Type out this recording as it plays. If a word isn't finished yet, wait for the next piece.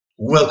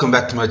Welcome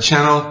back to my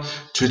channel.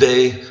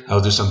 Today I'll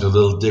do something a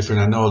little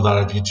different. I know a lot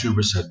of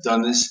YouTubers have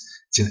done this.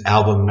 It's an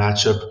album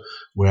matchup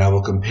where I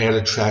will compare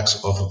the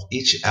tracks off of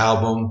each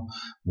album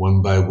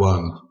one by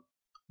one.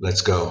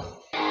 Let's go.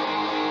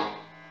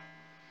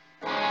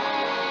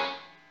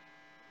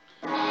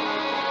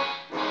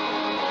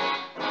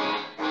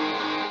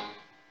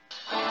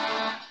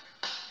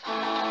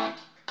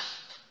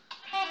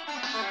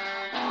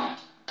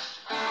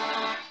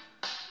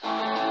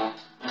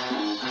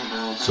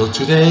 So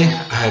today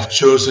I have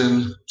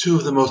chosen two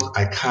of the most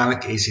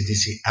iconic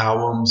AC/DC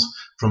albums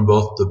from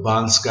both the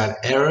Bon Scott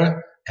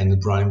era and the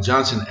Brian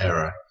Johnson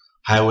era,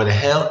 Highway to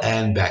Hell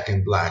and Back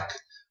in Black.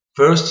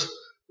 First,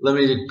 let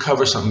me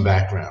cover some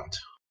background.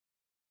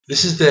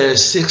 This is their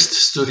sixth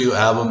studio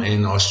album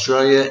in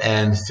Australia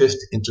and fifth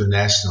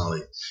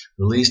internationally.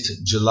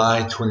 Released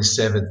July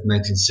 27,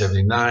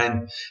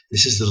 1979.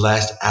 This is the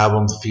last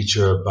album to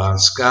feature Bon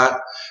Scott,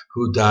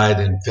 who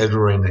died in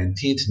February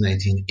 19,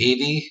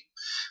 1980.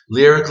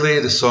 Lyrically,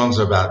 the songs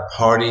are about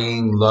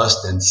partying,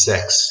 lust, and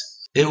sex.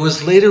 It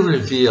was later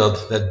revealed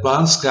that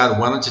Bon Scott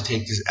wanted to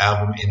take this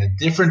album in a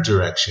different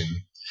direction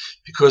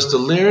because the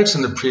lyrics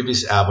in the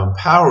previous album,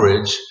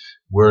 Powerage,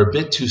 were a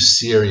bit too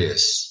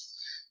serious.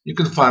 You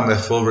can find my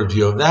full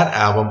review of that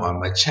album on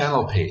my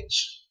channel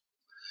page.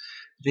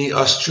 The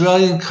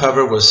Australian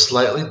cover was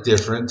slightly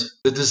different.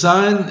 The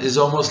design is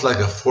almost like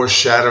a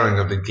foreshadowing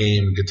of the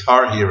game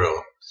Guitar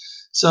Hero.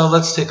 So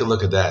let's take a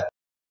look at that.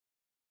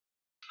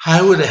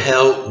 Highway to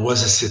Hell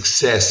was a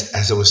success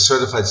as it was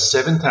certified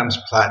 7 times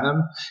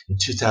platinum in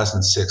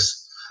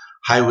 2006.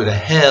 Highway to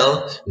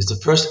Hell is the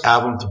first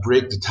album to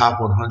break the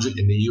top 100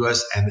 in the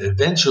US and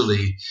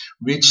eventually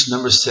reach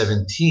number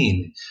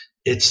 17.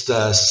 It's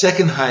the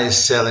second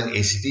highest selling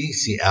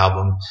AC/DC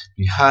album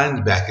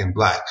behind Back in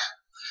Black.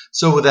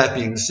 So with that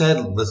being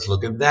said, let's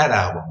look at that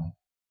album.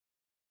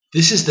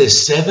 This is their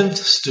 7th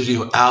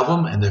studio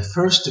album and their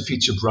first to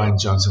feature Brian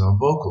Johnson on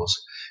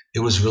vocals. It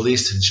was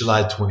released on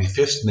July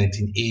 25th,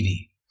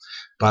 1980.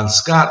 Bon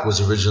Scott was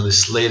originally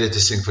slated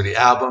to sing for the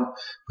album,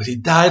 but he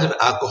died of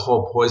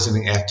alcohol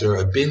poisoning after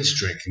a binge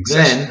drinking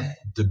session. Then,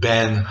 the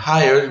band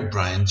hired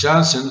Brian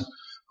Johnson,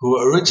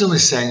 who originally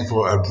sang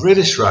for a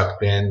British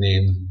rock band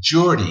named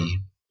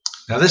Geordie.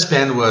 Now, this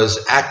band was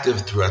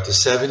active throughout the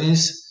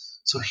 70s,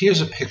 so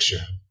here's a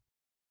picture.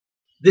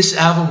 This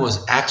album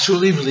was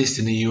actually released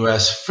in the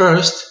US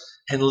first,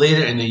 and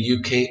later in the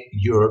UK,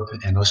 Europe,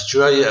 and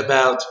Australia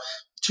about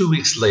 2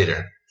 weeks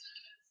later.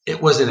 It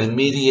was an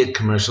immediate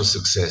commercial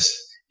success.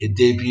 It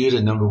debuted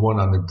at number 1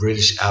 on the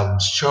British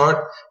Albums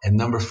Chart and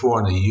number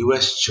 4 on the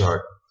US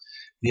chart.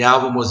 The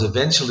album was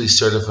eventually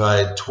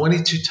certified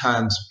 22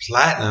 times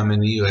platinum in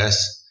the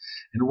US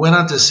and went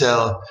on to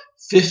sell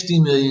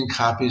 50 million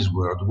copies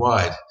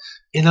worldwide.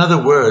 In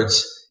other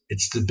words,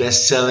 it's the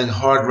best-selling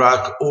hard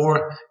rock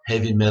or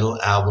heavy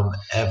metal album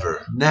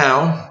ever.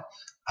 Now,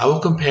 I will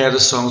compare the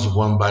songs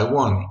one by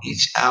one.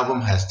 Each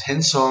album has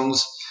 10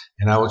 songs,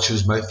 and I will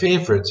choose my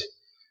favorite.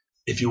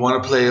 If you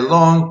want to play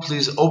along,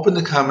 please open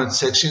the comment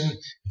section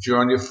if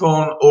you're on your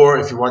phone, or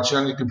if you're watching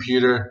on your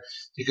computer,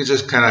 you can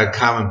just kind of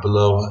comment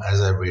below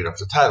as I read off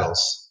the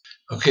titles.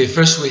 Okay,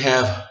 first we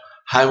have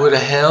Highway to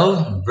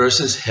Hell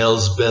versus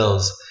Hell's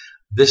Bells.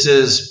 This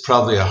is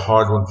probably a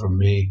hard one for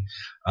me.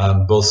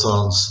 Both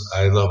songs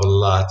I love a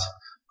lot.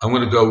 I'm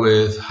going to go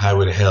with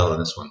Highway to Hell in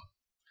this one.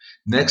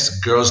 Next,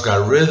 Girls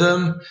Got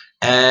Rhythm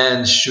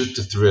and Shoot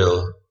the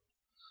Thrill.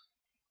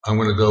 I'm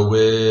going to go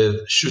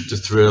with Shoot the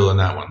Thrill on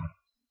that one.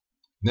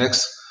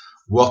 Next,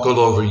 Walk All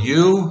Over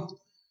You.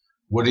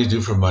 What Do You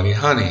Do for Money,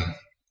 Honey?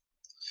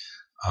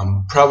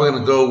 I'm probably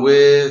going to go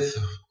with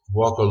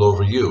Walk All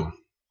Over You.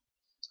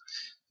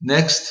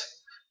 Next,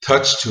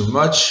 Touch Too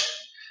Much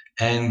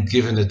and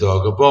Giving the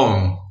Dog a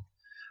Bone.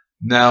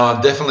 Now,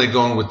 I'm definitely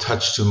going with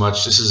Touch Too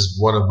Much. This is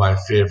one of my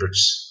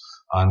favorites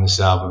on this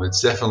album.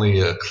 It's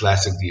definitely a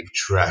classic deep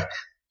track.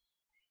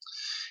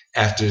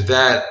 After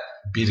that,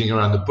 Beating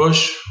Around the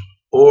Bush,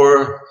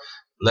 or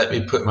Let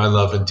Me Put My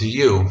Love Into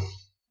You.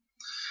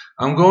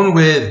 I'm going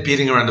with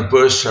Beating Around the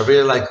Bush. I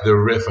really like the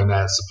riff on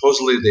that.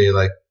 Supposedly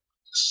they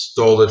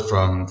stole it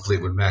from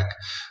Fleetwood Mac,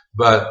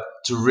 but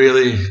it's a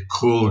really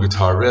cool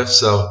guitar riff,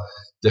 so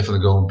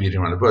definitely going with Beating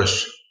Around the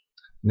Bush.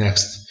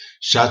 Next,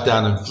 Shot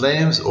Down in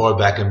Flames or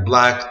Back in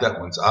Black. That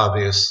one's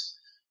obvious.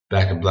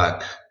 Back in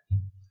Black.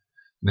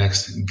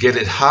 Next, Get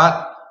It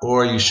Hot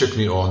or You Shook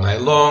Me All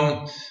Night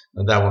Long.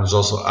 That one is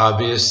also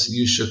obvious.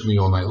 You Shook Me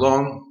All Night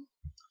Long.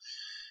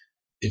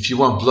 If You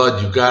Want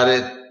Blood, You Got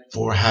It,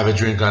 or Have a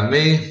Drink on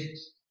Me.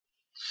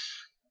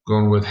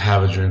 Going with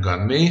Have a Drink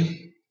on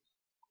Me.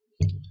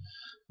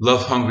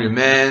 Love Hungry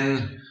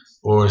Man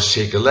or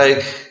Shake a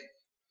Leg.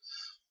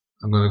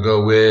 I'm going to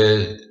go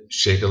with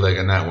Shake a Leg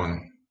on that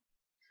one.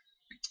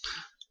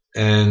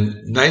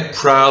 And Night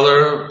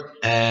Prowler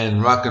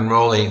and Rock and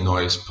Roll Ain't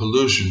Noise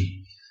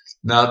Pollution.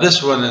 Now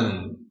this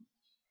one,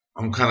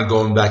 I'm kind of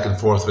going back and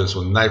forth with this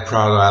one. Night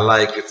Prowler I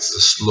like. It's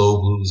a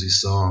slow bluesy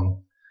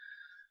song.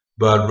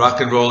 But Rock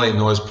and Roll Ain't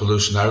Noise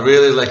Pollution, I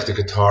really like the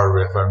guitar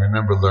riff. I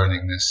remember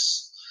learning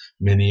this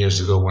many years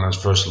ago when I was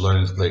first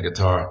learning to play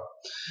guitar.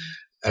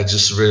 I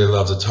just really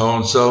love the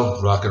tone, so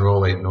rock and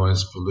roll ain't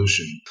noise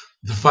pollution.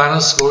 The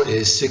final score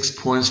is 6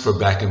 points for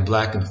Back in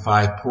Black and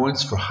 5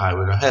 points for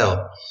Highway to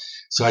Hell.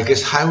 So I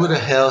guess Highway to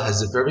Hell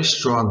has a very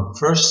strong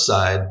first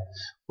side,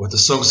 but the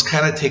songs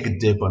kind of take a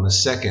dip on the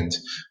second,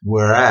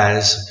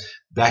 whereas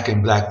Back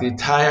in Black, the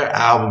entire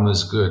album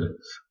is good,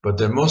 but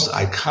their most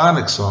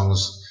iconic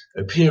songs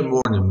appear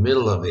more in the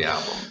middle of the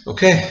album.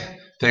 Okay,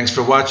 thanks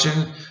for watching.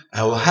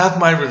 I will have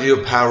my review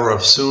of Power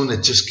Up soon.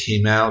 It just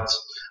came out.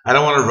 I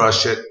don't want to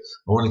rush it.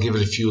 I want to give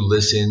it a few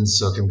listens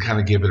so I can kind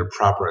of give it a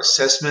proper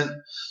assessment.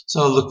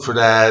 So I'll look for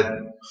that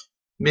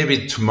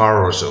maybe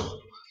tomorrow or so.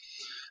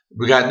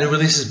 We got new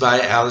releases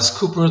by Alice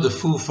Cooper, The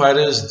Foo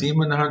Fighters,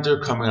 Demon Hunter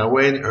coming our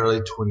way in early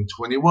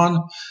 2021.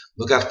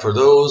 Look out for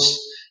those,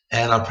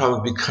 and I'll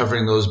probably be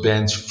covering those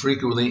bands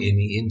frequently in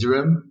the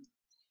interim.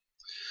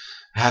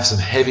 I have some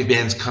heavy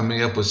bands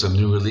coming up with some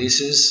new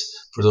releases.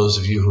 For those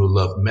of you who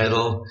love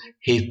metal,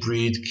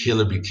 Hatebreed,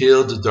 Kill or Be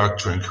Killed, Dark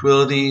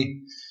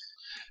Tranquillity.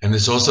 And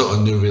there's also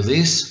a new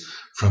release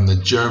from the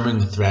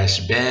German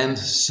thrash band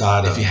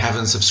Sodom. If you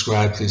haven't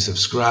subscribed, please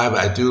subscribe.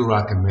 I do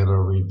rock and metal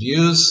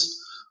reviews.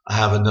 I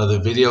have another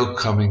video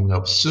coming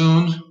up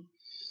soon.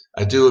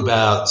 I do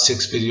about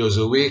 6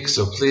 videos a week,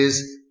 so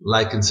please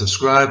like and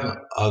subscribe.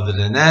 Other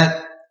than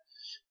that,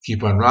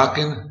 keep on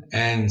rocking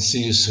and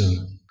see you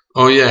soon.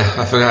 Oh yeah,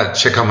 I forgot.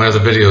 Check out my other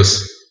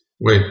videos.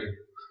 Wait,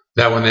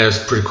 that one there is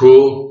pretty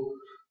cool.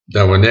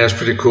 That one there is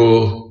pretty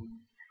cool.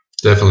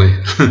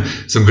 Definitely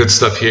some good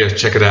stuff here.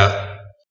 Check it out.